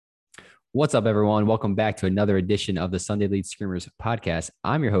What's up, everyone? Welcome back to another edition of the Sunday Lead Screamers podcast.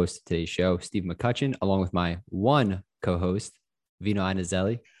 I'm your host of today's show, Steve McCutcheon, along with my one co-host, Vino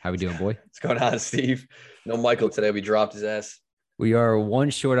Anazelli. How we doing, boy? What's going on, Steve? No Michael today. We dropped his ass. We are one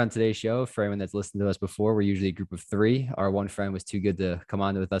short on today's show. For anyone that's listened to us before, we're usually a group of three. Our one friend was too good to come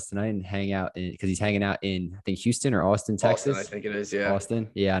on with us tonight and hang out because he's hanging out in, I think, Houston or Austin, Texas. Austin, I think it is, yeah. Austin,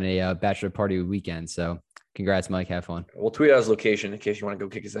 yeah, on a bachelor party weekend. So congrats, Mike. Have fun. We'll tweet out his location in case you want to go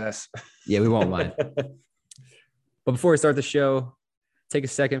kick his ass. Yeah, we won't mind. But before we start the show, take a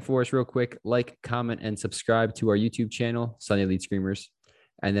second for us real quick. Like, comment, and subscribe to our YouTube channel, Sunday Lead Screamers.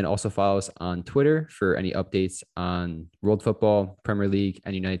 And then also follow us on Twitter for any updates on World Football, Premier League,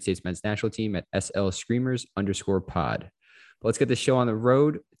 and United States Men's National Team at SL_Screamers_pod. But let's get the show on the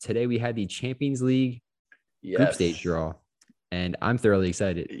road. Today we had the Champions League group stage draw, and I'm thoroughly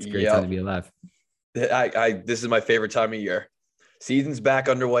excited. It's a great time to be alive. This is my favorite time of year. Season's back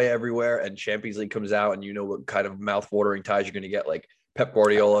underway everywhere, and Champions League comes out, and you know what kind of mouth-watering ties you're going to get, like Pep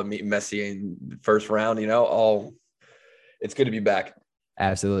Guardiola meeting Messi in the first round. It's good to be back.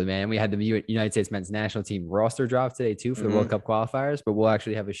 Absolutely, man. We had the United States Men's National Team roster drop today, too, for the World Cup qualifiers. But we'll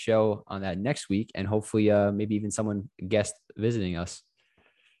actually have a show on that next week, and hopefully maybe even someone guest visiting us.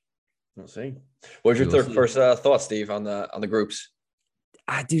 We'll see. What was your first thought, Steve, on the groups?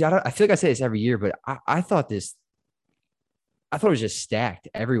 Dude, I feel like I say this every year, but I thought it was just stacked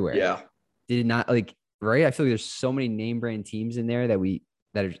everywhere. Yeah. Did it not, right? I feel like there's so many name brand teams in there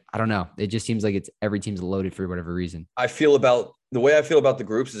I don't know. It just seems like every team's loaded for whatever reason. The way I feel about the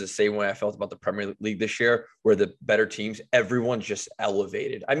groups is the same way I felt about the Premier League this year, where the better teams, everyone's just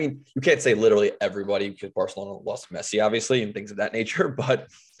elevated. I mean, you can't say literally everybody because Barcelona lost Messi, obviously, and things of that nature, but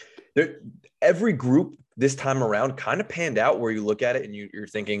every group this time around kind of panned out where you look at it and you're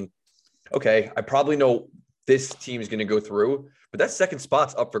thinking, okay, I probably know this team is going to go through, but that second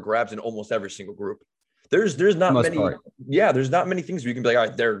spot's up for grabs in almost every single group. There's not many. There's not many things where you can be like, all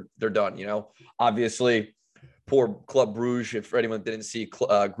right, they're done. Obviously, poor Club Brugge. If anyone that didn't see,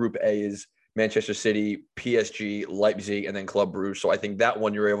 Group A is Manchester City, PSG, Leipzig, and then Club Brugge. So I think that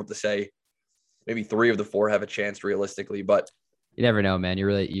one you're able to say maybe 3 of the 4 have a chance realistically, but you never know, man. You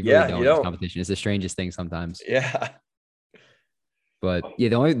really don't know this competition. It's the strangest thing sometimes. Yeah. But yeah,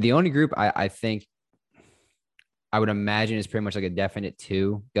 the only group I think I would imagine is pretty much like a definite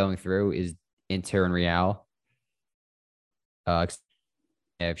 2 going through is Inter and Real. Moldova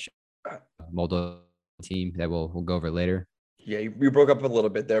team that we'll go over later. Yeah, we broke up a little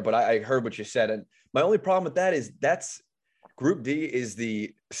bit there, but I heard what you said. And my only problem with that is Group D is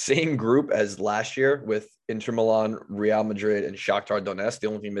the same group as last year with Inter Milan, Real Madrid, and Shakhtar Donetsk. The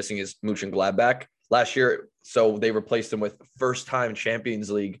only thing missing is Mönchengladbach last year. So they replaced them with first-time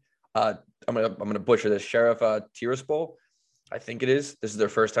Champions League. I'm gonna butcher this. Sheriff Tiraspol, I think it is. This is their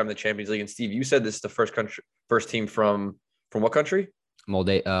first time in the Champions League. And Steve, you said this is the first team from what country?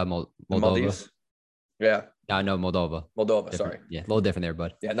 Moldova. Maldives. Yeah. No, Moldova. Moldova, different. sorry. Yeah, a little different there,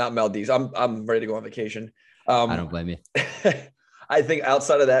 bud. Yeah, not Maldives. I'm ready to go on vacation. I don't blame you. I think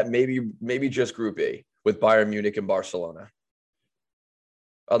outside of that, maybe just Group A with Bayern Munich and Barcelona.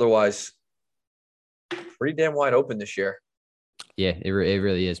 Otherwise, pretty damn wide open this year. Yeah, it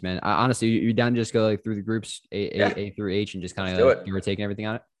really is, man. Honestly, you're down to just go through the groups A through H and just kind of you were taking everything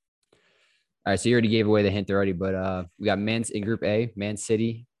on it. All right, so you already gave away the hint already, but we got in Group A, Man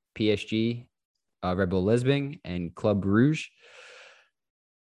City, PSG, Red Bull Lisbon, and Club Brugge.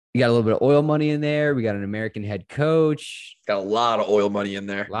 We got a little bit of oil money in there. We got an American head coach. Got a lot of oil money in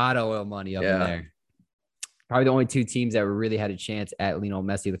there. A lot of oil money up in there. Probably the only 2 teams that really had a chance at Lionel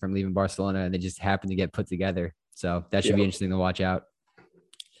Messi from leaving Barcelona, and they just happened to get put together. So that should be interesting to watch out.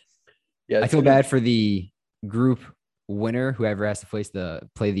 Yeah, I feel bad for the group winner, whoever has to beat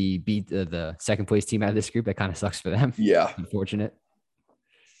the second place team out of this group. That kind of sucks for them. Yeah, unfortunate.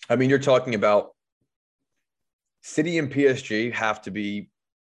 I mean, you're talking about City and PSG have to be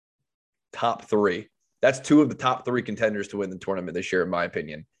top 3. That's 2 of the top 3 contenders to win the tournament this year, in my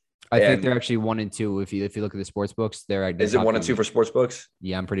opinion. I think they're actually 1 and 2. If you look at the sports books, is it 1 and 2 for sports books?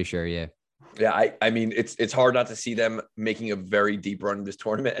 Yeah, I'm pretty sure. Yeah. Yeah, I mean, it's hard not to see them making a very deep run in this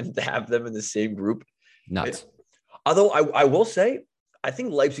tournament and to have them in the same group. Nuts. Although I will say, I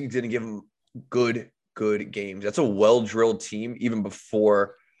think Leipzig didn't give them good games. That's a well-drilled team even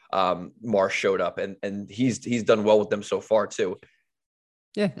before Marsch showed up, and he's done well with them so far too.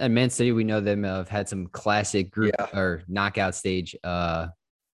 Yeah, and Man City, we know them have had some classic group or knockout stage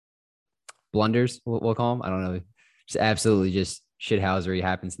blunders. We'll call them. I don't know, just absolutely just shithousery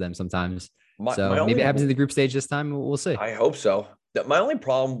happens to them sometimes. Maybe it happens in the group stage this time. We'll see. I hope so. My only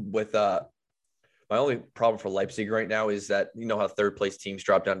problem with My only problem for Leipzig right now is that you know how third place teams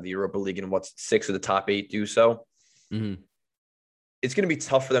drop down to the Europa League and what's 6 of the top 8 do so. Mm-hmm. It's going to be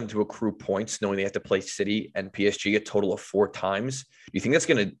tough for them to accrue points knowing they have to play City and PSG a total of 4 times. Do you think that's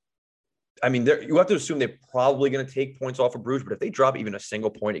going to – I mean, you have to assume they're probably going to take points off of Bruges, but if they drop even a single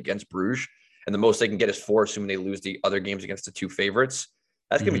point against Bruges and the most they can get is 4, assuming they lose the other games against the 2 favorites,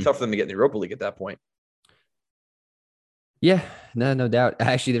 that's going to be tough for them to get in the Europa League at that point. Yeah, no doubt.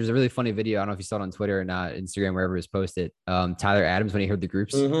 Actually, there's a really funny video. I don't know if you saw it on Twitter or not, Instagram, wherever it was posted. Tyler Adams, when he heard the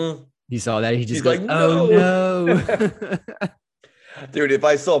groups, he saw that. He just goes, like, oh, no. Dude, if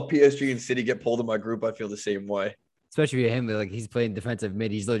I saw PSG and City get pulled in my group, I feel the same way. Especially for him, like he's playing defensive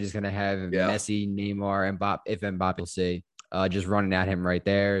mid. He's literally just going to have Messi, Neymar, and Mbappe, if Mbappe will say, just running at him right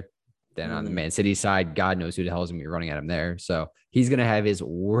there. Then on the Man City side, God knows who the hell is going to be running at him there. So he's going to have his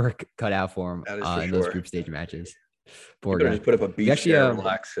work cut out for him in those group stage matches. Poor guy. Just put up a beach there and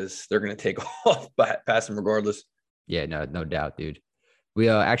relax because they're going to take off past him regardless. Yeah, no doubt, dude. We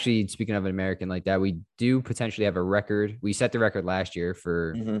actually, speaking of an American like that, we do potentially have a record. We set the record last year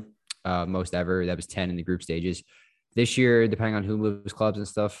for most ever. That was 10 in the group stages. This year, depending on who moves clubs and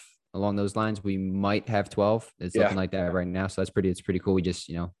stuff along those lines, we might have 12. It's looking like that right now. So it's pretty cool. We just,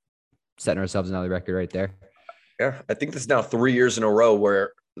 setting ourselves another record right there. Yeah, I think this is now 3 years in a row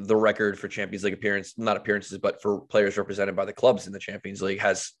where the record for Champions League not appearances, but for players represented by the clubs in the Champions League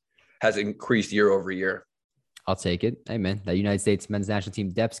has increased year over year. I'll take it. Hey, man, that United States men's national team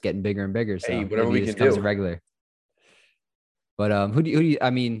depth's getting bigger and bigger. So whatever we can do. Regular. But who do you? I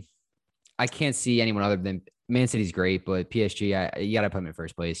mean, I can't see anyone other than Man City's great, but PSG, you got to put them in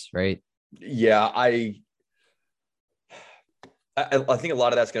first place, right? Yeah, I think a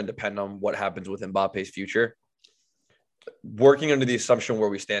lot of that's going to depend on what happens with Mbappe's future. Working under the assumption where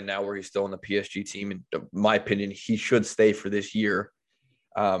we stand now, where he's still in the PSG team, in my opinion, he should stay for this year.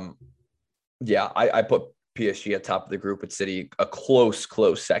 I put PSG at top of the group with City, a close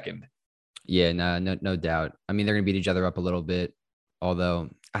second. Yeah, no doubt. I mean, they're going to beat each other up a little bit, although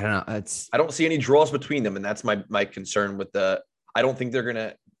I don't know. I don't see any draws between them, and that's my concern with I don't think they're going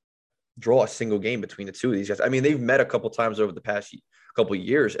to draw a single game between the two of these guys. I mean, they've met a couple times over the past couple of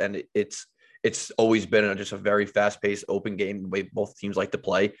years, and it's always been just a very fast-paced, open game, the way both teams like to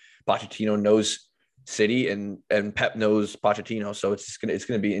play. Pochettino knows City, and Pep knows Pochettino, so it's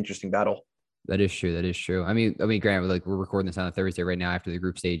gonna be an interesting battle. That is true. I mean, granted, like we're recording this on a Thursday right now after the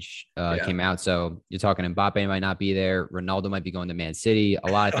group stage came out, so you're talking Mbappe might not be there, Ronaldo might be going to Man City.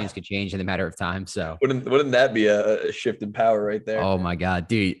 A lot of things could change in a matter of time. So wouldn't that be a shift in power right there? Oh my God,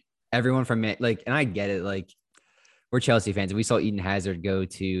 dude! Everyone from and I get it, like. We're Chelsea fans, and we saw Eden Hazard go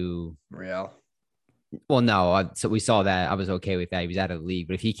to Real. Well, no, so we saw that. I was okay with that. He was out of the league,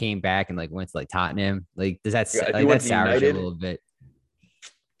 but if he came back and went to Tottenham, does that that sours you a little bit?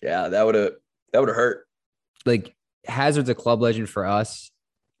 Yeah, that would have hurt. Hazard's a club legend for us.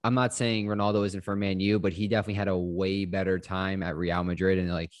 I'm not saying Ronaldo isn't for Man U, but he definitely had a way better time at Real Madrid,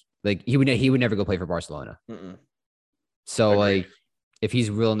 and he would never go play for Barcelona. So if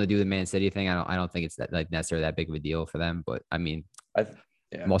he's willing to do the Man City thing, I don't think it's that necessarily that big of a deal for them. But I mean,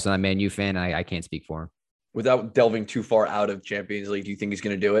 I'm also not a Man U fan. I can't speak for him. Without delving too far out of Champions League, do you think he's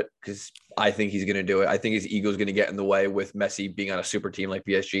going to do it? Because I think he's going to do it. I think his ego is going to get in the way with Messi being on a super team like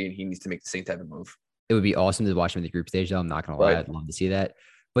PSG, and he needs to make the same type of move. It would be awesome to watch him in the group stage, though. I'm not going to lie. I'd love to see that.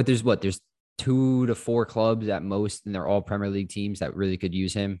 But there's 2 to 4 clubs at most, and they're all Premier League teams that really could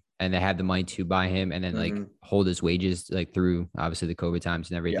use him, and they have the money to buy him and then hold his wages through obviously the COVID times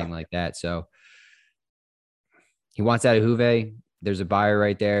and everything like that. So he wants out of Juve. There's a buyer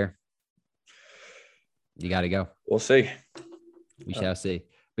right there. You got to go. We'll see. We shall see.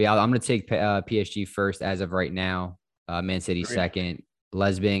 But yeah, I'm going to take PSG first as of right now. Man City second.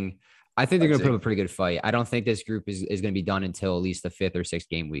 Lesbing. I think they're going to put up a pretty good fight. I don't think this group is going to be done until at least the 5th or 6th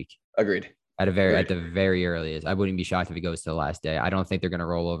game week. Agreed. At the very earliest. I wouldn't be shocked if it goes to the last day. I don't think they're going to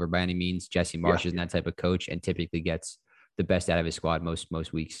roll over by any means. Jesse Marsch isn't that type of coach and typically gets the best out of his squad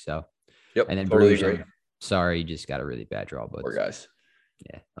most weeks. So, and then totally Bruges, sorry, you just got a really bad draw. But poor guys.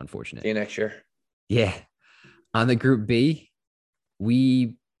 Yeah, unfortunate. See you next year. Yeah. On the Group B,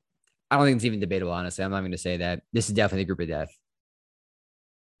 I don't think it's even debatable, honestly. I'm not going to say that. This is definitely a group of death.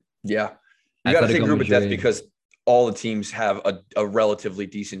 Yeah. You got to say group of death because all the teams have a relatively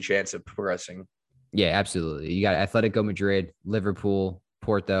decent chance of progressing. Yeah, absolutely. You got Atletico Madrid, Liverpool,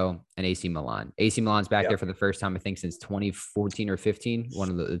 Porto, and AC Milan. AC Milan's back there for the first time, I think, since 2014 or 15.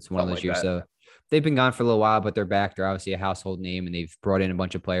 It's one of those years. So they've been gone for a little while, but they're back. They're obviously a household name, and they've brought in a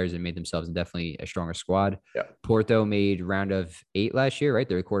bunch of players and made themselves definitely a stronger squad. Yeah. Porto made round of 8 last year, right?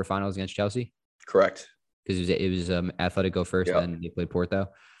 They were quarterfinals against Chelsea. Correct. Because it was Atletico first, then they played Porto.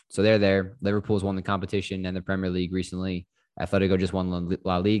 So they're there. Liverpool's won the competition and the Premier League recently. Atletico just won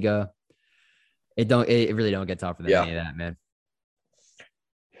La Liga. It really don't get tougher than any of that, man.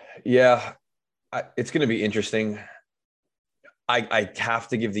 Yeah, it's going to be interesting. I have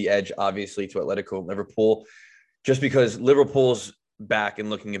to give the edge, obviously, to Atletico and Liverpool, just because Liverpool's back and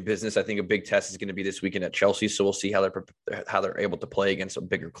looking in business. I think a big test is going to be this weekend at Chelsea. So we'll see how they're able to play against a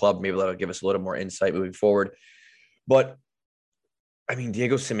bigger club. Maybe that'll give us a little more insight moving forward. But I mean,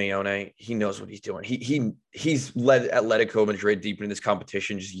 Diego Simeone, he knows what he's doing. He's led Atletico Madrid deep into this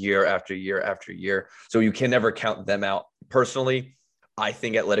competition just year after year after year. So you can never count them out. Personally, I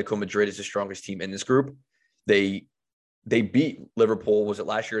think Atletico Madrid is the strongest team in this group. They beat Liverpool. Was it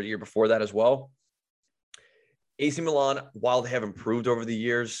last year or the year before that as well? AC Milan, while they have improved over the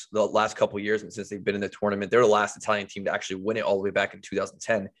years, the last couple of years, and since they've been in the tournament, they're the last Italian team to actually win it all the way back in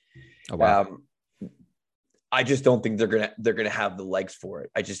 2010. Oh, wow. I just don't think they're gonna have the legs for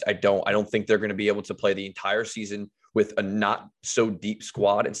it. I don't think they're gonna be able to play the entire season with a not so deep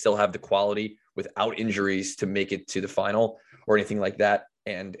squad and still have the quality without injuries to make it to the final or anything like that.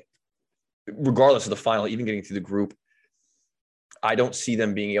 And regardless of the final, even getting to the group, I don't see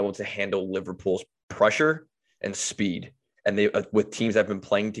them being able to handle Liverpool's pressure and speed. And they, with teams that have been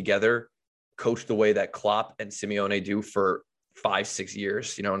playing together, coached the way that Klopp and Simeone do for 5-6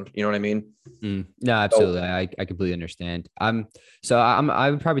 years. You know what I mean? No, absolutely. So, I completely understand. I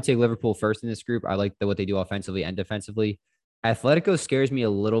would probably take Liverpool first in this group. I like what they do offensively and defensively. Atletico scares me a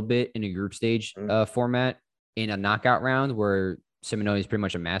little bit in a group stage format in a knockout round where Simeone is pretty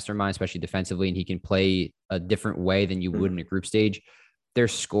much a mastermind, especially defensively, and he can play a different way than you would in a group stage. Their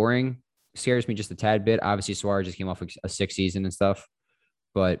scoring scares me just a tad bit. Obviously, Suarez just came off a 6 season and stuff,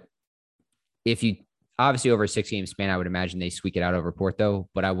 but if you obviously over a 6-game span, I would imagine they squeak it out over Porto,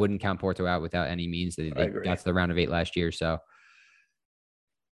 but I wouldn't count Porto out without any means. They got to the round of 8 last year, so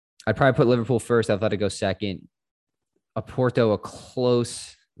I'd probably put Liverpool first, Atletico second, a Porto a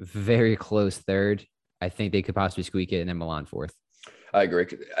close, very close third. I think they could possibly squeak it, and then Milan fourth. I agree.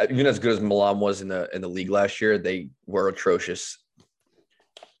 Even as good as Milan was in the league last year, they were atrocious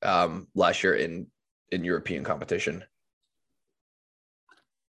last year in European competition.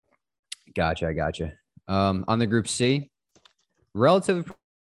 Gotcha. On the Group C, relative,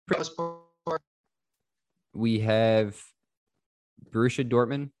 we have Borussia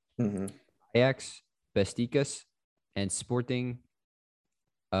Dortmund, Ajax, Besiktas, and Sporting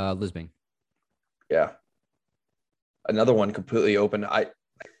Lisbon. Yeah. Another one completely open.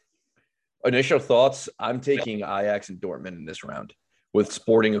 Initial thoughts, I'm taking Ajax and Dortmund in this round, with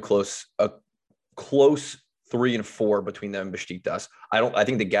Sporting a close 3 and 4 between them and Besiktas. I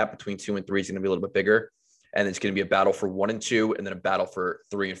think the gap between 2 and 3 is going to be a little bit bigger, and it's going to be a battle for 1 and 2, and then a battle for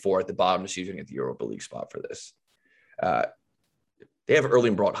 3 and 4 at the bottom to see who's going to get the Europa League spot for this. They have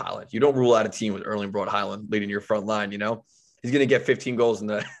Erling Braut Haaland. You don't rule out a team with Erling Braut Haaland leading your front line. You know, he's going to get 15 goals in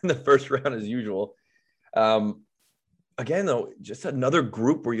the first round as usual. Again, though, just another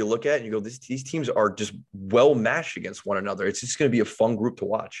group where you look at and you go, these teams are just well matched against one another. It's just going to be a fun group to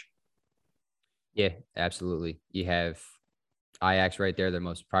watch. Yeah, absolutely. You have Ajax right there. They're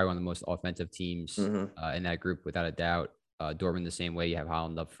probably one of the most offensive teams in that group, without a doubt. Dortmund the same way. You have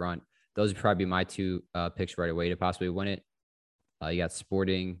Haaland up front. Those would probably be my 2 picks right away to possibly win it. You got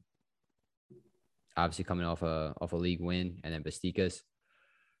Sporting, obviously coming off a league win, and then Besiktas.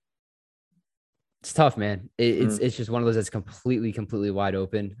 It's tough, man. It's just one of those that's completely wide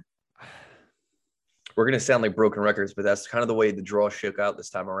open. We're gonna sound like broken records, but that's kind of the way the draw shook out this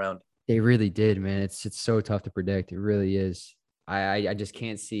time around. They really did, man. It's so tough to predict. It really is. I just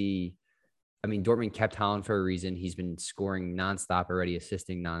can't see. I mean, Dortmund kept Haaland for a reason. He's been scoring nonstop already,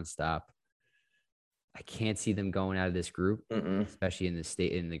 assisting nonstop. I can't see them going out of this group, especially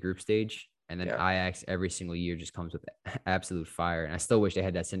in the group stage. And then Ajax every single year just comes with absolute fire. And I still wish they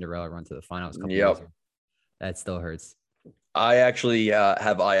had that Cinderella run to the finals. That still hurts. I actually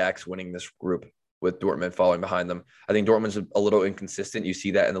have Ajax winning this group with Dortmund following behind them. I think Dortmund's a little inconsistent. You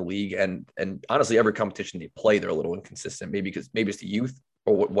see that in the league, and honestly, every competition they play, they're a little inconsistent. Maybe it's the youth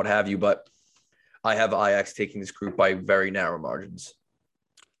or what have you. But I have Ajax taking this group by very narrow margins.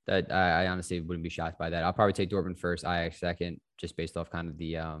 That I honestly wouldn't be shocked by that. I'll probably take Dortmund first, Ajax second, just based off kind of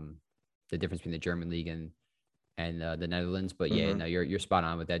the difference between the German league and the Netherlands. But yeah, no, you're spot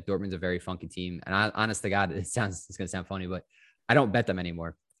on with that. Dortmund's a very funky team, and honest to God, it's going to sound funny, but I don't bet them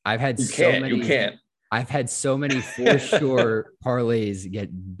anymore. I've had I've had so many for sure parlays get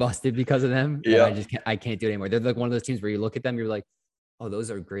busted because of them. Yeah, I can't do it anymore. They're like one of those teams where you look at them, you're like, oh, those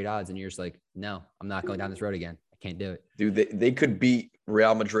are great odds, and you're just like, no, I'm not going down this road again. I can't do it. Dude, they could beat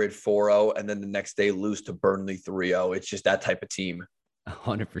Real Madrid 4-0 and then the next day lose to Burnley 3-0. It's just that type of team.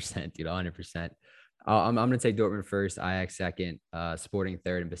 100%, dude. 100%. I'm going to take Dortmund first, Ajax second, Sporting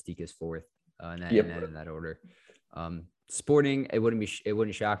third, and Besiktas fourth. In that order. Sporting, it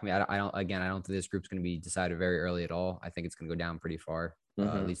wouldn't shock me. I don't think this group's going to be decided very early at all. I think it's going to go down pretty far,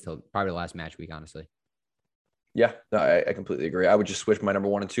 at least till probably the last match week, honestly. Yeah, no, I completely agree. I would just switch my number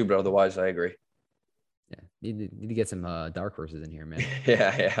 1 and 2, but otherwise I agree. Yeah, need to get some dark horses in here, man.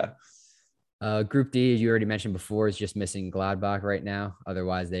 Yeah. Group D, as you already mentioned before, is just missing Gladbach right now.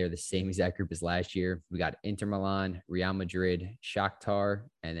 Otherwise, they are the same exact group as last year. We got Inter Milan, Real Madrid, Shakhtar,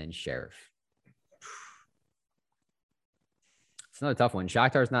 and then Sheriff. It's another tough one.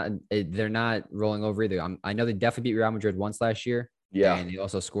 Shakhtar's they're not rolling over either. I know they definitely beat Real Madrid once last year. Yeah. And they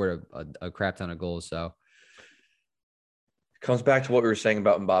also scored a crap ton of goals. So comes back to what we were saying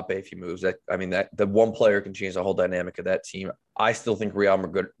about Mbappe if he moves. That the one player can change the whole dynamic of that team. I still think Real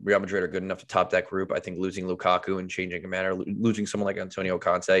Madrid are good enough to top that group. I think losing Lukaku and changing a manner, losing someone like Antonio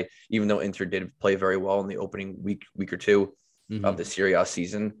Conte, even though Inter did play very well in the opening week or two of the Serie A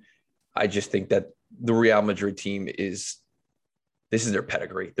season, I just think that the Real Madrid team this is their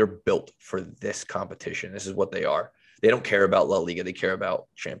pedigree. They're built for this competition. This is what they are. They don't care about La Liga. They care about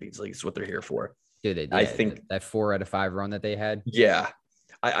Champions League. It's what they're here for. Dude, I think that 4 out of 5 run that they had. Yeah,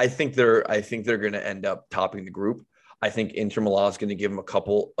 I think they're going to end up topping the group. I think Inter Milan is going to give them a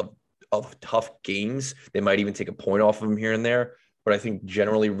couple of tough games. They might even take a point off of them here and there. But I think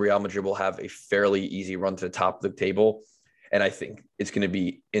generally Real Madrid will have a fairly easy run to the top of the table. And I think it's going to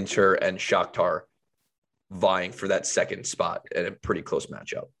be Inter and Shakhtar vying for that second spot at a pretty close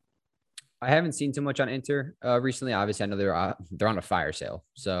matchup. I haven't seen too much on Inter recently. Obviously, I know they're on a fire sale.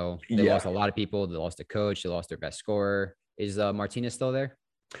 So they lost a lot of people. They lost a coach. They lost their best scorer. Is Martinez still there?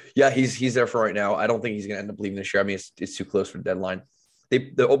 Yeah, he's there for right now. I don't think he's going to end up leaving this year. I mean, it's too close for the deadline.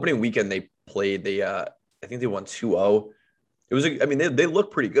 The opening weekend they played, I think they won 2-0. It was, they look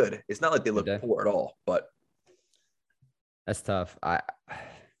pretty good. It's not like they look poor at all, but that's tough.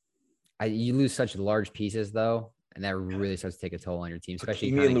 You lose such large pieces though, and that really starts to take a toll on your team,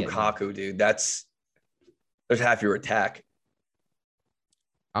 especially Lukaku, dude. There's half your attack.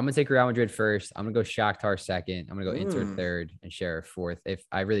 I'm gonna take Real Madrid first. I'm gonna go Shakhtar second. I'm gonna go Inter third and Sheriff fourth. If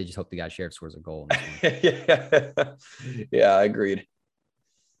I really just hope the guy Sheriff scores a goal. Yeah, I agreed.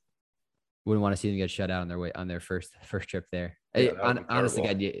 Wouldn't want to see them get shut out on their first trip there. Yeah,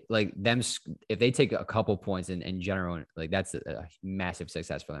 honestly, like them, if they take a couple points in general, like that's a massive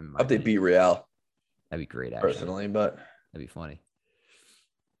success for them. If they beat Real, that'd be great. Actually. Personally, but that'd be funny.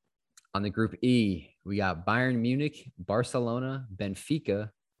 On the Group E, we got Bayern Munich, Barcelona, Benfica,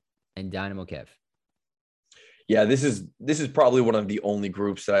 and Dynamo Kiev. Yeah, this is probably one of the only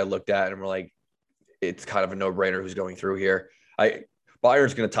groups that I looked at and we're like, it's kind of a no-brainer who's going through here.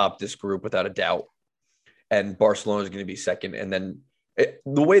 Bayern's going to top this group without a doubt, and Barcelona is going to be second. And then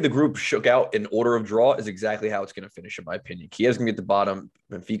the way the group shook out in order of draw is exactly how it's going to finish, in my opinion. Kiev's going to be at the bottom,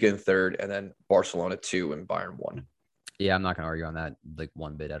 Benfica in third, and then Barcelona 2 and Bayern 1. Yeah, I'm not going to argue on that like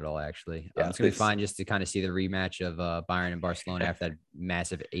one bit at all, actually. It's going to be fine just to kind of see the rematch of Bayern and Barcelona after that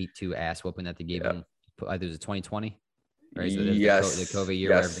massive 8-2 ass whooping that they gave them. I think it was 2020, right? So yes. The COVID year.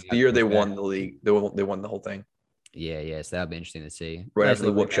 Yes. The year they won the league. They won the whole thing. Yeah. So that'll be interesting to see. Right after they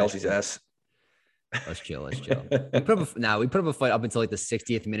whooped Chelsea's ass. Let's chill. We put up a fight up until like the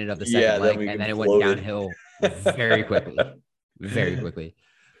 60th minute of the second leg, and then it went downhill very quickly. Very quickly.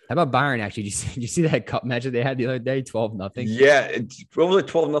 How about Bayern? Actually, did you see that cup match that they had the other day? 12-0. Yeah, it was like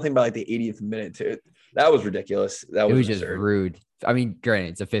 12-0 by like the 80th minute too. That was ridiculous. It was just rude. I mean, granted,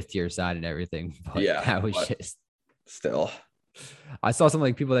 it's a fifth-tier side and everything, but that was just still. I saw some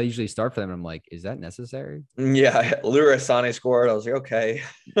like people that usually start for them. And I'm like, is that necessary? Yeah, Leroy Sané scored. I was like, okay.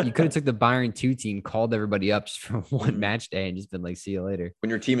 You could have took the Bayern 2 team, called everybody up just for one match day, and just been like, see you later. When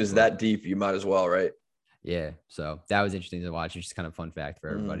your team is that deep, you might as well, right? Yeah. So that was interesting to watch. It's just kind of fun fact for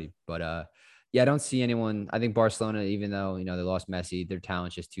everybody. But I don't see anyone. I think Barcelona, even though they lost Messi, their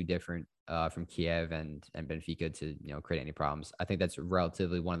talent's just too different from Kiev and Benfica to create any problems. I think that's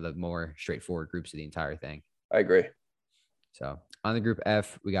relatively one of the more straightforward groups of the entire thing. I agree. So on the Group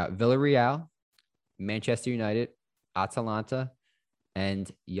F, we got Villarreal, Manchester United, Atalanta, and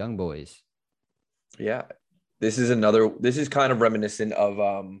Young Boys. Yeah, this is kind of reminiscent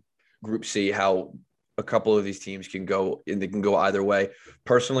of Group C, how a couple of these teams can go, and they can go either way.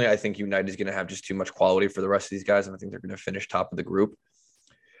 Personally, I think United is going to have just too much quality for the rest of these guys, and I think they're going to finish top of the group.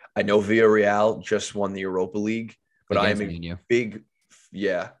 I know Villarreal just won the Europa League, but I'm a big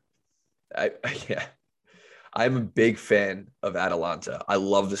I'm a big fan of Atalanta. I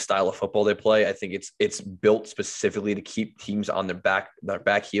love the style of football they play. I think it's built specifically to keep teams on their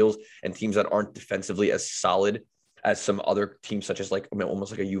back heels and teams that aren't defensively as solid as some other teams, such as like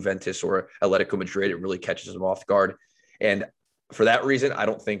almost like a Juventus or Atletico Madrid. It really catches them off guard. And for that reason, I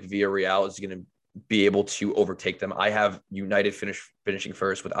don't think Villarreal is going to be able to overtake them. I have United finishing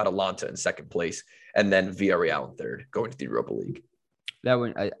first with Atalanta in second place, and then Villarreal in third, going to the Europa League. That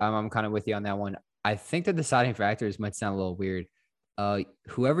one, I'm kind of with you on that one. I think the deciding factors might sound a little weird.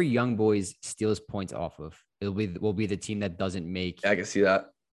 Whoever Young Boys steals points off of, will be the team that doesn't make I can see that.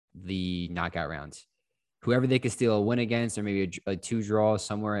 the knockout rounds. Whoever they could steal a win against, or maybe a 2 draw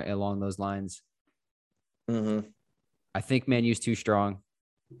somewhere along those lines. Mm-hmm. I think Man U's too strong.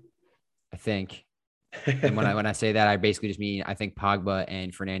 I think. And when I say that, I basically just mean I think Pogba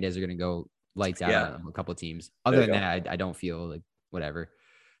and Fernandez are going to go lights out on a couple of teams. Other than that, I don't feel like whatever.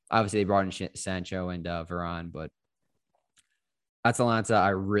 Obviously, they brought in Sancho and Varane, but Atalanta,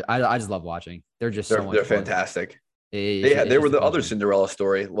 I just love watching. They're just so much they're fun. fantastic. They were the other Cinderella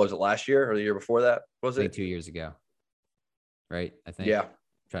story. Was it last year or the year before that? Was it 2 years ago? Right, I think. Yeah.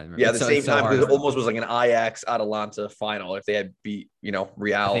 Yeah, the same time, because it almost was like an Ajax Atalanta final if they had beat, Real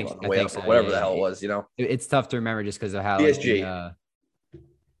on the way up or whatever the hell it was, It's tough to remember just because of how PSG.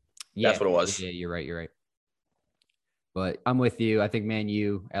 That's what it was. Yeah, you're right. But I'm with you. I think Man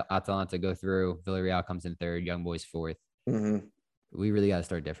U, Atalanta go through. Villarreal comes in third. Young Boys fourth. Mm-hmm. We really got to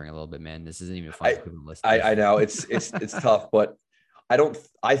start differing a little bit, man. This isn't even a fun list. I know it's tough, but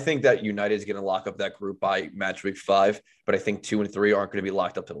I think that United is going to lock up that group by match week 5, but I think 2 and 3 aren't going to be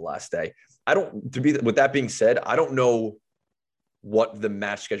locked up to the last day. With that being said, I don't know what the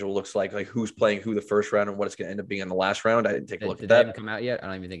match schedule looks like who's playing who the first round and what it's going to end up being in the last round. I didn't take a look at that. Did it even come out yet? I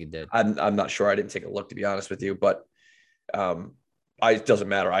don't even think it did. I'm not sure. I didn't take a look, to be honest with you, but it doesn't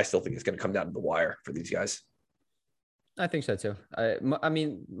matter. I still think it's going to come down to the wire for these guys. I think so too. I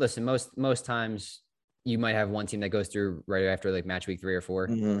mean, listen, most times you might have one team that goes through right after like match week 3 or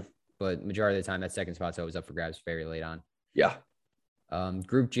 4, but majority of the time that second spot's always up for grabs very late on. Yeah.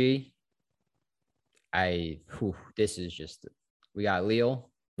 Group G. This is just, we got Lille,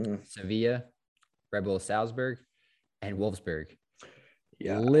 Sevilla, Red Bull Salzburg, and Wolfsburg.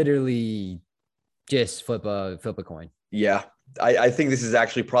 Yeah. Literally just flip a coin. Yeah. I think this is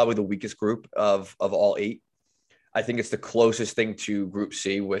actually probably the weakest group of all 8. I think it's the closest thing to Group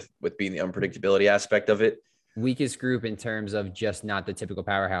C with being the unpredictability aspect of it. Weakest group in terms of just not the typical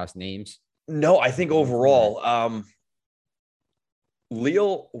powerhouse names. No, I think overall,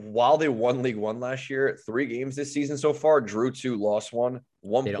 Lille, while they won League One last year, 3 games this season so far, drew 2, lost 1,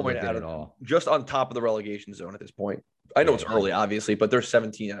 1 point out of all, just on top of the relegation zone at this point. I know it's early, obviously, but they're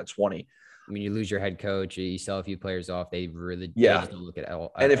 17 out of 20. When you lose your head coach, you sell a few players off. They really don't look at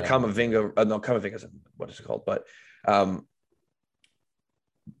all. And if Camavinga, Camavinga's what is it called? But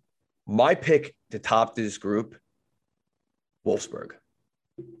my pick to top this group, Wolfsburg.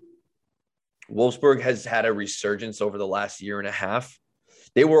 Wolfsburg has had a resurgence over the last year and a half.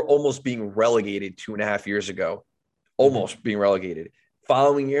 They were almost being relegated 2.5 years ago, almost being relegated.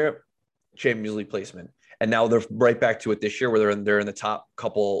 Following year, Champions League placement. And now they're right back to it this year where they're in the top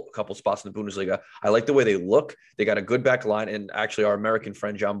couple spots in the Bundesliga. I like the way they look. They got a good back line. And actually our American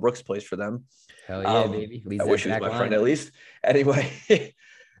friend, John Brooks, plays for them. Hell yeah, baby. I wish he was my friend at least. Anyway,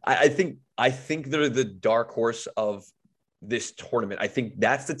 I think they're the dark horse of this tournament. I think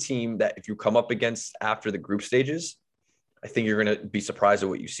that's the team that if you come up against after the group stages, I think you're going to be surprised at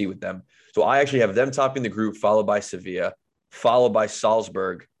what you see with them. So I actually have them topping the group, followed by Sevilla, followed by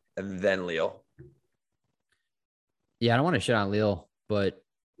Salzburg, and then Lille. Yeah, I don't want to shit on Lille, but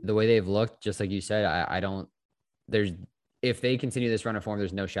the way they've looked, just like you said, I don't. If they continue this run of form,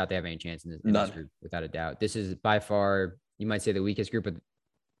 there's no shot they have any chance in this group, without a doubt. This is by far, you might say, the weakest group, but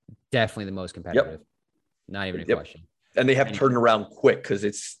definitely the most competitive. Yep. Not even a question. And they have turned around quick because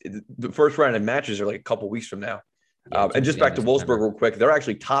it's the first round of matches are like a couple weeks from now. Yeah, and just back to Wolfsburg real quick, they're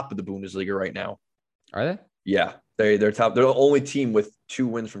actually top of the Bundesliga right now. Are they? Yeah, they're top. They're the only team with 2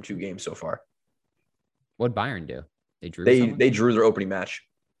 wins from 2 games so far. What'd Bayern do? They drew. They drew their opening match.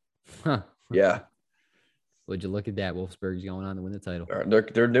 Huh. Yeah. Would you look at that? Wolfsburg's going on to win the title.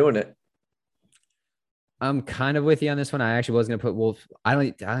 They're doing it. I'm kind of with you on this one. I actually was going to put Wolf. I don't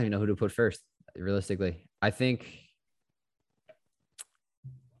even know who to put first. Realistically, I think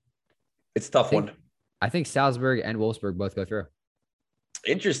it's a tough one. I think Salzburg and Wolfsburg both go through.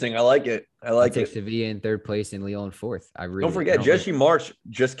 Interesting. I like it. I take Sevilla in 3rd place and Lille in 4th. Don't forget, Jesse Marsch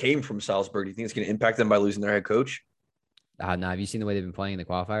just came from Salzburg. Do you think it's going to impact them by losing their head coach? No. Have you seen the way they've been playing in the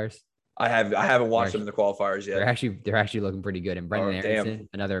qualifiers? I haven't watched them in the qualifiers yet. They're actually looking pretty good. And Brendan Aronson,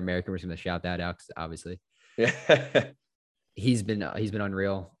 another American, we're going to shout that out, obviously. Yeah. he's been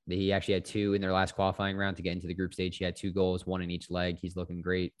unreal. He actually had 2 in their last qualifying round to get into the group stage. He had 2 goals, 1 in each leg. He's looking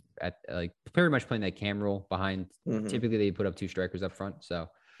great at like pretty much playing that cam role behind. Typically they put up 2 strikers up front. So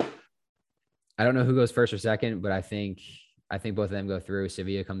I don't know who goes first or second, but I think both of them go through.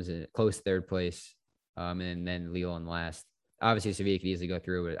 Sevilla comes in close third place, and then Lille in last. Obviously Sevilla could easily go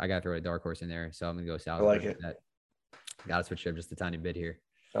through, but I got to throw a dark horse in there. So I'm gonna go Salzburg. I like it. Got to switch up just a tiny bit here.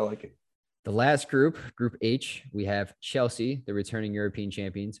 I like it. The last group, Group H, we have Chelsea, the returning European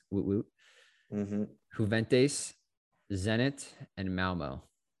champions, woot woot. Juventus, Zenit, and Malmo.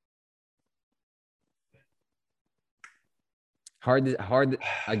 Hard.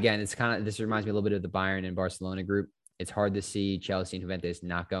 Again, it's kind of, this reminds me a little bit of the Bayern and Barcelona group. It's hard to see Chelsea and Juventus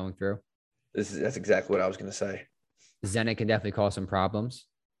not going through. That's exactly what I was going to say. Zenit can definitely cause some problems.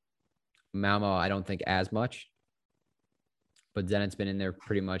 Malmo, I don't think as much. But Zenit's been in there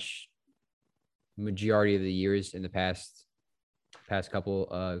pretty much majority of the years in the past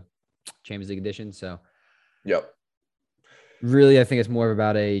couple Champions League editions. So, yep. Really, I think it's more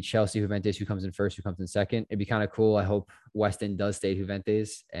about a Chelsea Juventus, who comes in first, who comes in second. It'd be kind of cool. I hope Weston does stay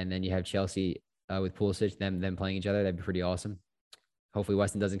Juventus, and then you have Chelsea with Pulisic, them playing each other. That'd be pretty awesome. Hopefully,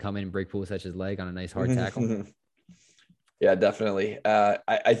 Weston doesn't come in and break Pulisic's leg on a nice hard tackle. Yeah, definitely.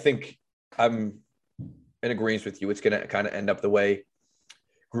 I think I'm in agreement with you. It's going to kind of end up the way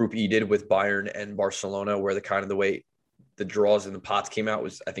Group E did with Bayern and Barcelona, where the way the draws and the pots came out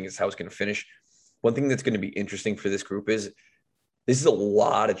was, I think, is how it's going to finish. One thing that's going to be interesting for this group is this is a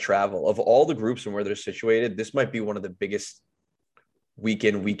lot of travel. Of all the groups and where they're situated, this might be one of the biggest week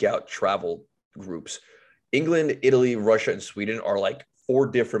in, week out travel groups. England, Italy, Russia, and Sweden are like 4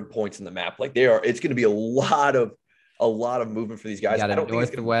 different points in the map. Like it's going to be a lot of movement for these guys. You got a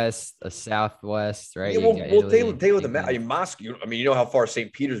northwest, a southwest, right? Yeah, well, Taylor the map. I mean, Moscow. I mean, you know how far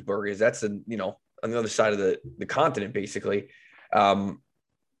St. Petersburg is. That's on the other side of the continent, basically.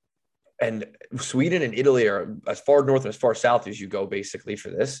 And Sweden and Italy are as far north and as far south as you go, basically, for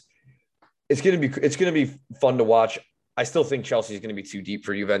this. It's gonna be fun to watch. I still think Chelsea is going to be too deep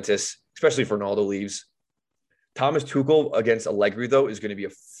for Juventus, especially if Ronaldo leaves. Thomas Tuchel against Allegri, though, is going to be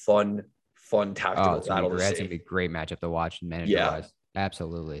a fun tactical battle to see. That's going to be a great matchup to watch manager-wise. Yeah.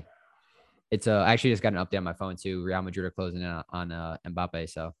 Absolutely. It's I actually just got an update on my phone too. Real Madrid are closing in on Mbappe,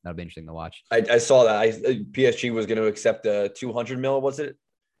 so that'll be interesting to watch. I saw that. PSG was going to accept 200 mil. Was it?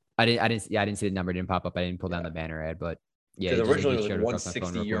 I didn't see the number. It didn't pop up. I didn't pull down the banner ad, but yeah. Because originally it was like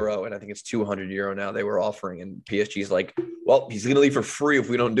 160 euro, and I think it's 200 euro now they were offering, and PSG's like, well, he's going to leave for free if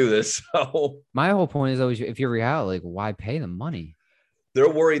we don't do this. So my whole point is always, if you're Real, like, why pay the money? They're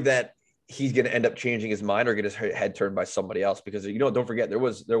worried that he's going to end up changing his mind or get his head turned by somebody else, because don't forget there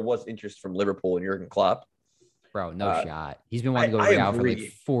was interest from Liverpool and Jurgen Klopp. Bro, no shot. He's been wanting to go to Real for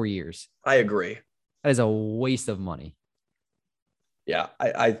like 4 years. I agree. That is a waste of money. Yeah,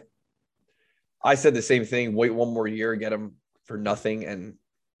 I said the same thing. Wait 1 more year, get him for nothing, and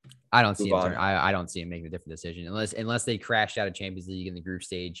I don't see him. I don't see him making a different decision unless they crashed out of Champions League in the group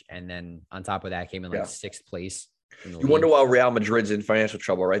stage, and then on top of that came in like 6th place. You wonder why Real Madrid's in financial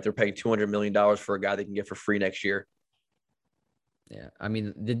trouble, right? They're paying $200 million for a guy they can get for free next year. Yeah, I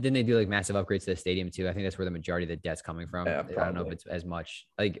mean, didn't they do like massive upgrades to the stadium too? I think that's where the majority of the debt's coming from. Yeah, I don't know if it's as much.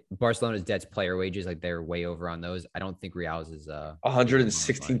 Like Barcelona's debt's player wages, like they're way over on those. I don't think Real's is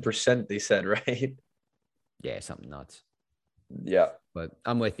 116%. They said, right? Yeah, something nuts. Yeah, but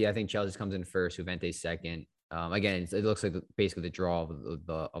I'm with you. I think Chelsea comes in first, Juventus second. Again, it looks like basically the draw of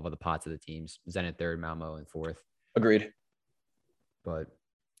the pots of the teams. Zenit third, Malmo in fourth. Agreed. But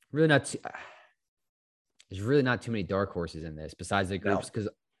really not. There's really not too many dark horses in this besides the groups, because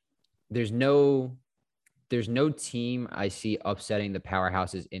there's no team I see upsetting the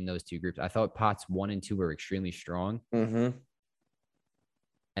powerhouses in those 2 groups. I thought pots 1 and 2 were extremely strong. Mm-hmm.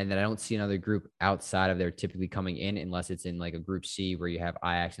 And then I don't see another group outside of there typically coming in, unless it's in like a group C where you have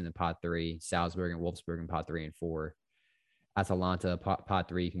Ajax in the pot 3, Salzburg and Wolfsburg in pot 3 and 4, Atalanta pot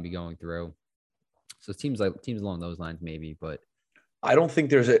 3 can be going through. So teams along those lines maybe, but I don't think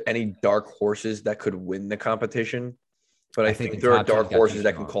there's any dark horses that could win the competition, but I think there are dark horses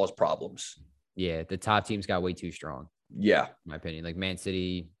that can cause problems. Yeah, the top teams got way too strong. Yeah, in my opinion, like Man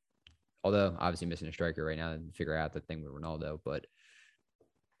City, although obviously missing a striker right now and figure out the thing with Ronaldo, but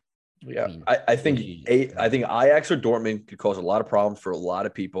yeah, I think Ajax or Dortmund could cause a lot of problems for a lot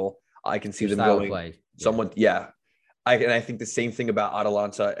of people. I can see them going someone. Yeah, I think the same thing about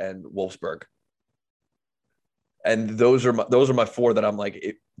Atalanta and Wolfsburg. And those are my 4 that I'm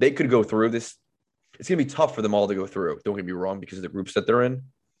like, they could go through this. It's going to be tough for them all to go through. Don't get me wrong, because of the groups that they're in.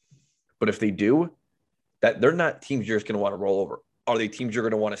 But if they do, that they're not teams you're just going to want to roll over. Are they teams you're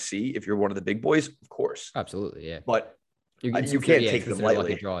going to want to see if you're one of the big boys? Of course. Absolutely, yeah. But You're getting You some, can't yeah, take it's them considered a lucky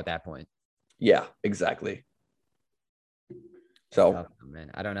lightly. draw at that point. Yeah, exactly. So, Tough,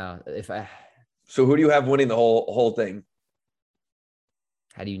 man, I don't know if I. so who do you have winning the whole thing?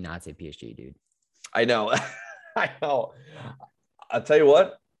 How do you not say PSG, dude? I know. I know. I'll tell you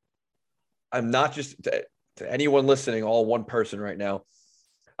what. I'm not just to anyone listening, all one person right now.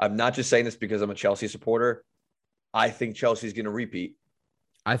 I'm not just saying this because I'm a Chelsea supporter. I think Chelsea's going to repeat.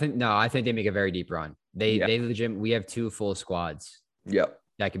 I think they make a very deep run. They legit. We have 2 full squads Yep.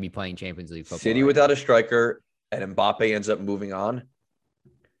 that could be playing Champions League football. City right without now. a striker and Mbappe ends up moving on.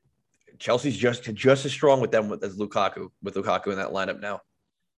 Chelsea's just as strong with them as Lukaku, with Lukaku in that lineup now,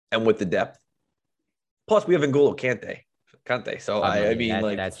 and with the depth. Plus, we have N'Golo Kante. So I mean,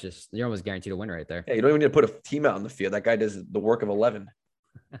 like, that's just, you're almost guaranteed to win right there. yeah, you don't even need to put a team out on the field. That guy does the work of 11.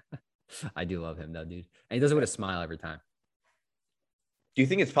 I do love him though, dude, and he does it with a smile every time. Do you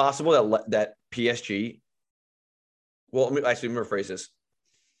think it's possible that PSG? Well, let me rephrase this.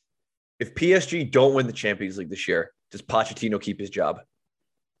 If PSG don't win the Champions League this year, does Pochettino keep his job?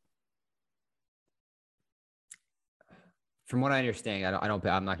 From what I understand,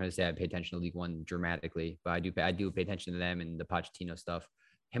 I'm not going to say I pay attention to League One dramatically, but I do pay attention to them and the Pochettino stuff.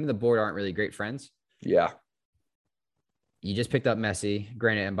 Him and the board aren't really great friends. Yeah. You just picked up Messi.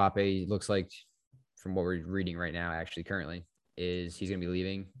 Granted, Mbappe looks like, from what we're reading right now, actually currently, he's going to be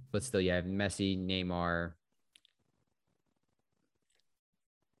leaving. But still, yeah, Messi, Neymar.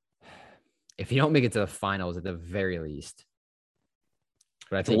 If you don't make it to the finals at the very least.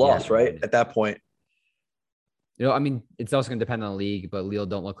 But It's a loss, right? At that point. I mean, it's also going to depend on the league, but Lille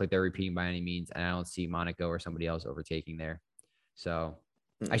don't look like they're repeating by any means. And I don't see Monaco or somebody else overtaking there. So,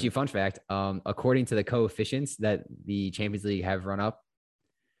 actually, fun fact, according to the coefficients that the Champions League have run up,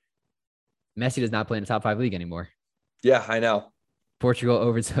 Messi does not play in the top 5 league anymore. Yeah, I know. Portugal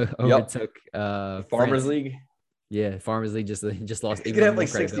overtook the Farmers League. Yeah, Farmers League just lost. He's gonna have like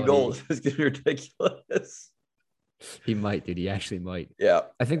 60 goals. It's gonna be ridiculous. He might, dude. He actually might. Yeah.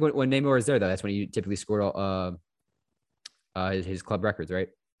 I think when Neymar was there, though, that's when he typically scored all his club records, right?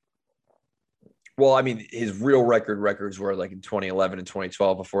 Well, I mean, his real records were like in 2011 and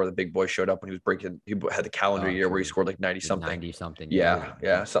 2012 before the big boy showed up when he was breaking. He had the calendar year where he scored like 90 something. 90 something.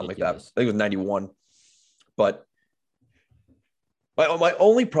 Yeah, something like that. I think it was 91. But my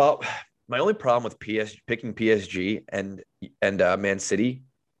only problem with picking PSG and Man City is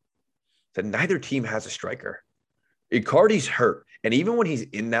that neither team has a striker. Icardi's hurt, and even when he's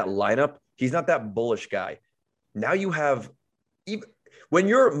in that lineup, he's not that bullish guy. Now you have, even when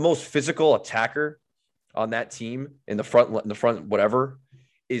your most physical attacker on that team in the front, whatever,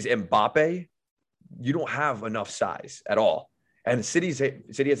 is Mbappe, you don't have enough size at all. And City has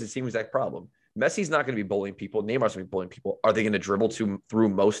the same exact problem. Messi's not going to be bullying people. Neymar's going to be bullying people. Are they going to dribble through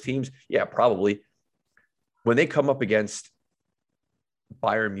most teams? Yeah, probably. When they come up against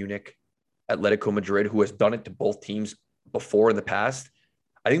Bayern Munich, Atletico Madrid, who has done it to both teams before in the past,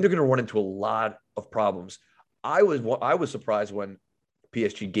 I think they're going to run into a lot of problems. I was surprised when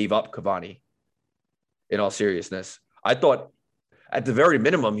PSG gave up Cavani. In all seriousness, I thought at the very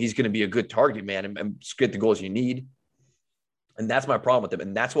minimum he's going to be a good target man and get the goals you need. And that's my problem with them,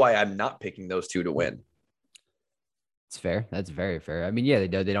 and that's why I'm not picking those two to win. It's fair. That's very fair. I mean, yeah,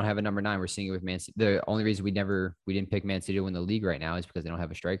 they don't have a number 9. We're seeing it with Man City. The only reason we didn't pick Man City to win the league right now is because they don't have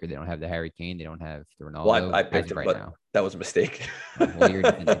a striker. They don't have the Harry Kane. They don't have the Ronaldo. Well, I picked him, right but now. That was a mistake. Well, you're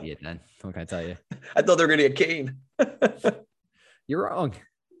an idiot then. What can I tell you? I thought they were going to get Kane. You're wrong.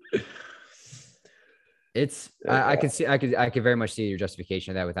 It's I could very much see your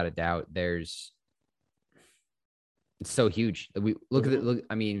justification of that without a doubt. It's so huge. We look at it.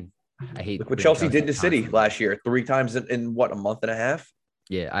 I mean, I hate what Chelsea did to City last year 3 times in what, a month and a half.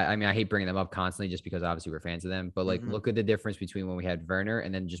 Yeah, I mean, I hate bringing them up constantly just because obviously we're fans of them. But like, look at the difference between when we had Werner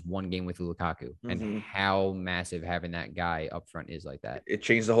and then just one game with Lukaku, and how massive having that guy up front is like that. It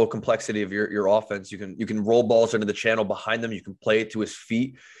changed the whole complexity of your offense. You can roll balls into the channel behind them. You can play it to his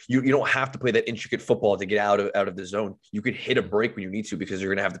feet. You don't have to play that intricate football to get out of the zone. You could hit a break when you need to because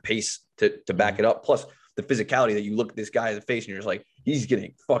you're going to have the pace to back it up. Plus the physicality that you look at this guy in the face and you're just like, he's going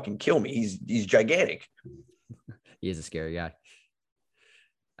to fucking kill me. He's gigantic. He is a scary guy.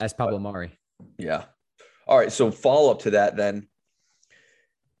 That's Pablo Mari. Yeah. All right. So follow up to that then.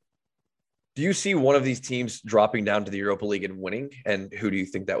 Do you see one of these teams dropping down to the Europa League and winning? And who do you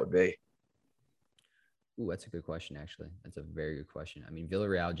think that would be? Ooh, that's a good question, actually. That's a very good question. I mean,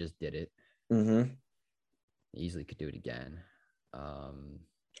 Villarreal just did it. Easily could do it again.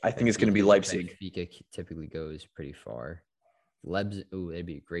 I think it's going to be Leipzig. Benfica typically goes pretty far. Lebs, that'd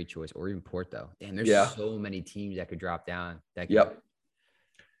be a great choice. Or even Porto. Damn, there's so many teams that could drop down. That's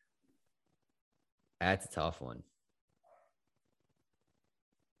a tough one.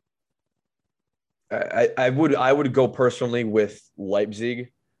 I would go personally with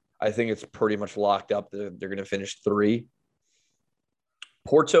Leipzig. I think it's pretty much locked up. They're going to finish 3.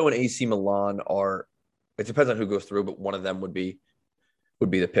 Porto and AC Milan are. It depends on who goes through, but one of them would be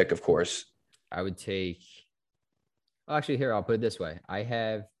the pick, of course. I would take. Well, actually, here I'll put it this way: I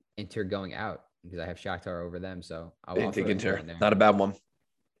have Inter going out because I have Shakhtar over them. So I didn't think Inter. In there. Not a bad one.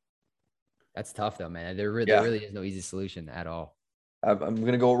 That's tough though, man. There really is no easy solution at all. I'm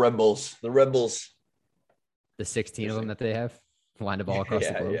going to go Red Bulls. The Red Bulls. The 16 of them that they have lined up all across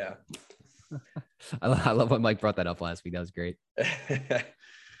the globe. Yeah. I love when Mike brought that up last week. That was great.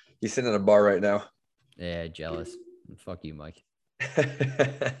 He's sitting in a bar right now. Yeah, jealous. Fuck you, Mike.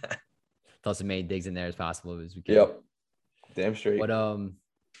 Toss as many digs in there as possible as we can. Yep. Damn straight. But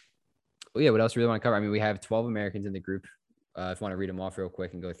what else do we really want to cover? I mean, we have 12 Americans in the group. If you want to read them off real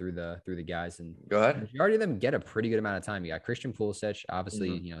quick and go through the guys, and go ahead. The majority of them get a pretty good amount of time. You got Christian Pulisic,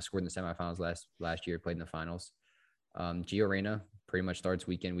 obviously, scored in the semifinals last year, played in the finals. Gio Reyna pretty much starts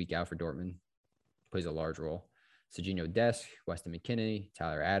week in, week out for Dortmund, plays a large role. Serginho Dest, Weston McKennie,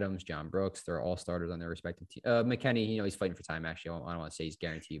 Tyler Adams, John Brooks, they're all starters on their respective team. McKennie, he's fighting for time. Actually, I don't want to say he's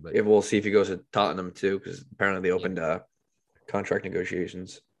guaranteed, but we'll see if he goes to Tottenham too, because apparently they opened contract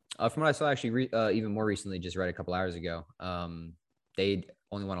negotiations. From what I saw, actually, even more recently, just read a couple hours ago, they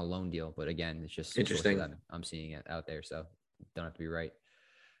only want a loan deal. But again, it's just interesting. I'm seeing it out there, so don't have to be right.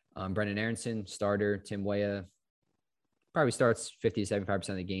 Brendan Aronson, starter. Tim Weah probably starts 50 to 75%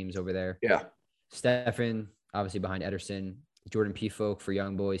 of the games over there. Yeah. Stefan, obviously behind Ederson. Jordan Pifok for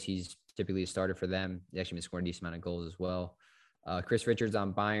Young Boys. He's typically a starter for them. He actually been scoring a decent amount of goals as well. Chris Richards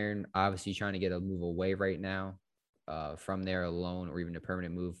on Bayern, obviously trying to get a move away right now. From there alone, or even a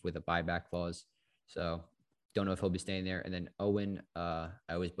permanent move with a buyback clause. So don't know if he'll be staying there. And then Owen, I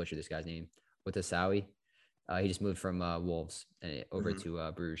always butcher this guy's name, Watasawi. He just moved from Wolves over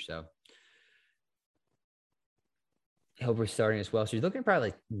to Bruges. So he'll be starting as well. So he's looking at probably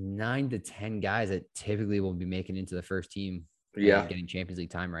like 9 to 10 guys that typically will be making into the first team. Yeah. Getting Champions League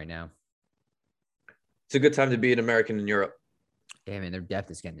time right now. It's a good time to be an American in Europe. Yeah, man, their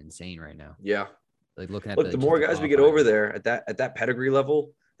depth is getting insane right now. Yeah. Like looking at the more guys we get over there at that pedigree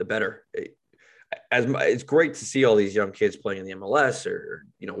level, the better. It's great to see all these young kids playing in the MLS or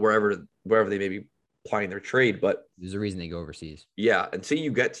wherever they may be plying their trade. But there's a reason they go overseas. Yeah, until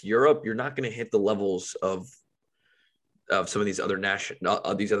you get to Europe, you're not going to hit the levels of some of these other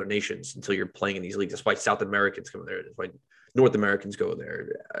nations until you're playing in these leagues. That's why South Americans come there. That's why North Americans go there.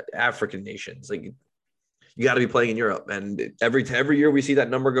 African nations, like you got to be playing in Europe. And every year we see that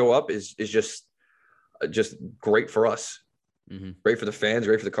number go up is just great for us. Great for the fans,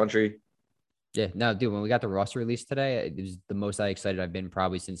 great for the country. Yeah, no, dude, when we got the roster released today, it was the most excited I've been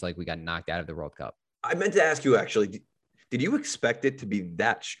probably since we got knocked out of the World Cup. I meant to ask you, actually, did you expect it to be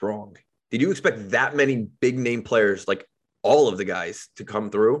that strong? Did you expect that many big name players, like all of the guys, to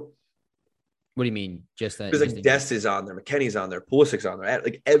come through? What do you mean? Just that? Because Dest is on there, McKennie's on there, Pulisic's on there.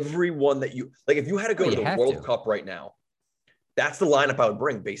 Like everyone that if you had to go to the World Cup right now, that's the lineup I would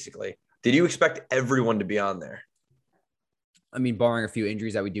bring, basically. Did you expect everyone to be on there? I mean, barring a few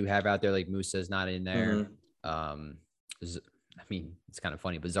injuries that we do have out there, like Musa's not in there. I mean, it's kind of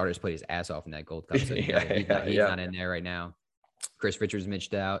funny, but Zardes played his ass off in that Gold Cup, so he's not in there right now. Chris Richards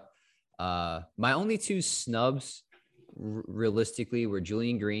mitched out. My only 2 snubs, realistically, were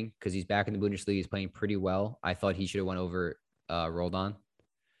Julian Green, because he's back in the Bundesliga. He's playing pretty well. I thought he should have went over Roldan.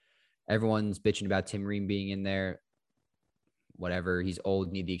 Everyone's bitching about Tim Ream being in there. Whatever, he's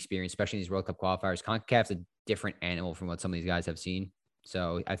old, need the experience, especially in these World Cup qualifiers. CONCACAF's a different animal from what some of these guys have seen.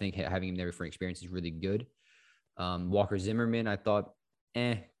 So I think having him there for an experience is really good. Walker Zimmerman, I thought,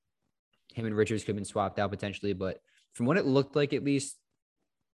 him and Richards could have been swapped out potentially, but from what it looked like, at least,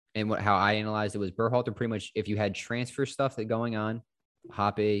 and how I analyzed it, was Berhalter pretty much, if you had transfer stuff going on,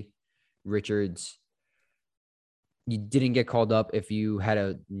 Hoppe, Richards, you didn't get called up. If you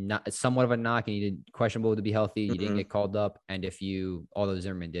had somewhat of a knock and you did questionable to be healthy, you didn't get called up. And although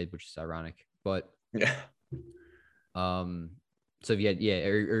Zimmerman did, which is ironic, but yeah. So if you had,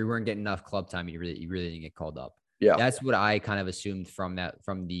 or you weren't getting enough club time, you really didn't get called up. Yeah. That's what I kind of assumed from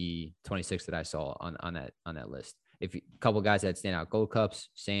the 26 that I saw on that list. If a couple of guys that stand out, Gold Cups,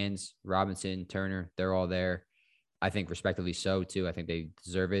 Sands, Robinson, Turner, they're all there. I think respectively so too. I think they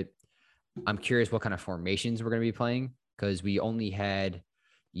deserve it. I'm curious what kind of formations we're going to be playing, because we only had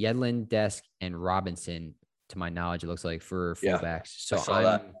Yedlin, Desk, and Robinson, to my knowledge, it looks like, for fullbacks.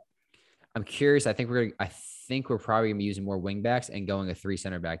 So I'm curious. I think we're probably going to be using more wingbacks and going a 3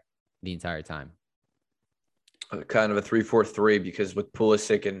 center back the entire time. Kind of a 3-4-3, because with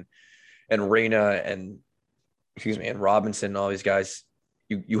Pulisic and Reyna and Robinson and all these guys,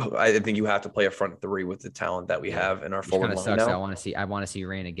 I think you have to play a front three with the talent that we have in our forward kind of line sucks. now. I want to see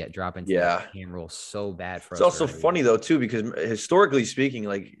Reyna drop into Yeah. that cam roll so bad for It's us. also already. funny though too, because historically speaking,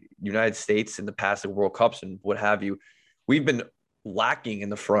 like United States in the past, like World Cups and what have you, we've been lacking in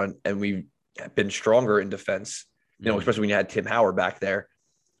the front and we've been stronger in defense. You know, especially when you had Tim Howard back there.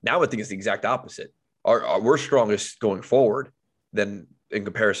 Now I think it's the exact opposite. We're strongest going forward than in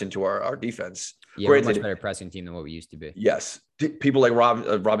comparison to our defense. Yeah, we're a much better pressing team than what we used to be. Yes, people like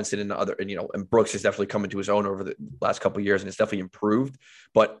Robinson and Brooks is definitely coming to his own over the last couple of years, and it's definitely improved.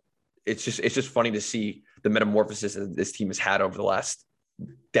 But it's just funny to see the metamorphosis that this team has had over the last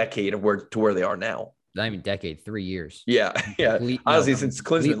decade of where they are now. Not even decade, 3 years. Yeah. Honestly, since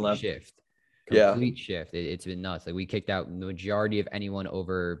Klinsmann left. Complete shift. It's been nuts. Like we kicked out the majority of anyone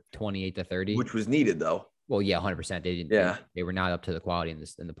over 28 to 30, which was needed though. Well, yeah, 100%. They didn't. Yeah, they were not up to the quality in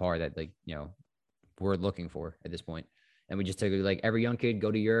the par that we're looking for at this point. And we just took like every young kid,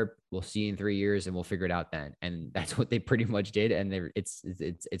 go to Europe. We'll see you in 3 years, and we'll figure it out then. And that's what they pretty much did. And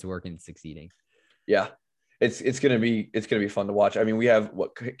it's working, succeeding. Yeah, it's gonna be fun to watch. I mean, we have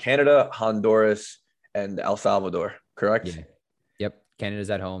Canada, Honduras, and El Salvador, correct? Yeah. Yep. Canada's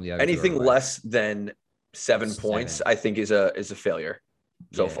at home. The anything less than 7 points, I think, is a failure.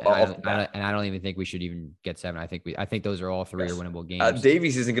 So and I don't even think we should even get 7. I think those are all 3 are winnable games.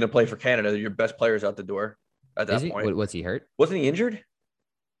 Davies isn't going to play for Canada. Your best player's out the door at that point. What's he hurt? Wasn't he injured?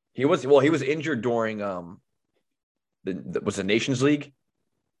 He was. Well, he was injured during the Nations League.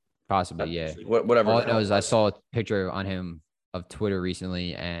 Possibly, yeah. Whatever. All I know is I saw a picture on him of Twitter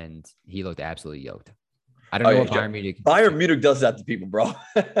recently, and he looked absolutely yoked. I don't know what Bayern Munich does that to people, bro.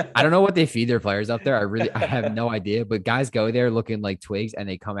 I don't know what they feed their players up there. I have no idea. But guys go there looking like twigs, and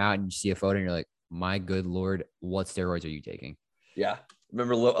they come out and you see a photo, and you're like, "My good lord, what steroids are you taking?" Yeah,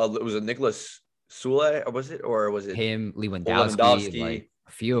 remember it was a Nicholas Sule, or was it him, Lewandowski, like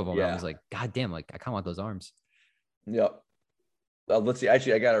a few of them. Yeah. I was like, God damn, like I kind of want those arms. Yep. Let's see.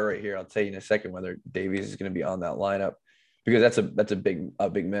 Actually, I got it right here. I'll tell you in a second whether Davies is going to be on that lineup because that's a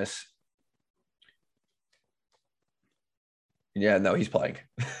big miss. Yeah, no, he's playing.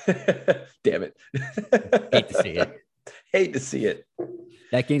 Damn it. Hate to see it.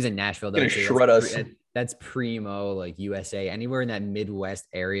 That game's in Nashville, though. Gonna shred us. That's primo, like USA. Anywhere in that Midwest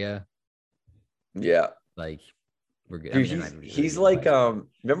area. Yeah. Like we're good. Dude, he's like,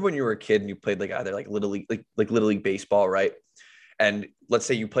 remember when you were a kid and you played like either like little league, like little league baseball, right? And let's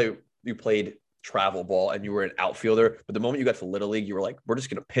say you played travel ball and you were an outfielder, but the moment you got to little league, you were like, we're just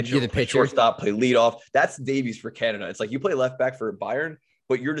gonna pitch shortstop, play leadoff. That's Davies for Canada. It's like you play left back for Bayern,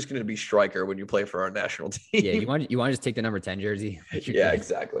 but you're just gonna be striker when you play for our national team. Yeah, you want to just take the number 10 jersey. Yeah,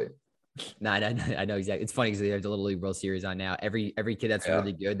 exactly. Nah, I know exactly. It's funny because they have the Little League World Series on now. Every kid that's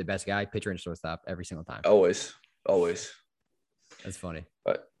really good, the best guy, pitcher and shortstop every single time. Always. That's funny.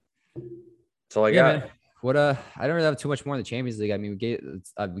 But that's all I got. Man. What I don't really have too much more in the Champions League. I mean, we can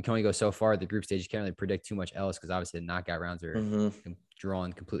only go so far at the group stage. You can't really predict too much else because obviously the knockout rounds are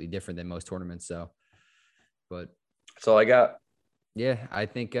drawn completely different than most tournaments. So, but that's all I got. Yeah, I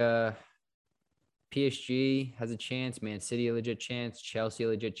think PSG has a chance, Man City a legit chance, Chelsea a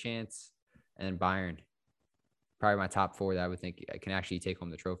legit chance, and then Bayern. Probably my top 4 that I would think can actually take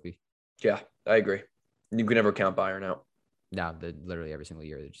home the trophy. Yeah, I agree. You can never count Bayern out. No, literally every single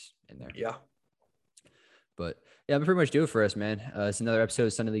year they're just in there. Yeah. But yeah, that pretty much do it for us, man. It's another episode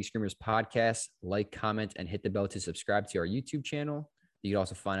of Sunday League Screamers podcast. Like, comment, and hit the bell to subscribe to our YouTube channel. You can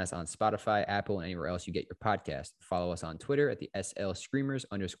also find us on Spotify, Apple, and anywhere else you get your podcast. Follow us on Twitter at the SL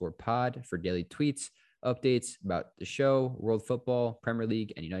Screamers_pod for daily tweets, updates about the show, world football, Premier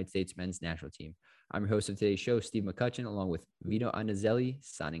League, and United States men's national team. I'm your host of today's show, Steve McCutcheon, along with Vito Anazelli,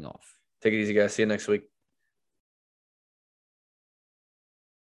 signing off. Take it easy, guys. See you next week.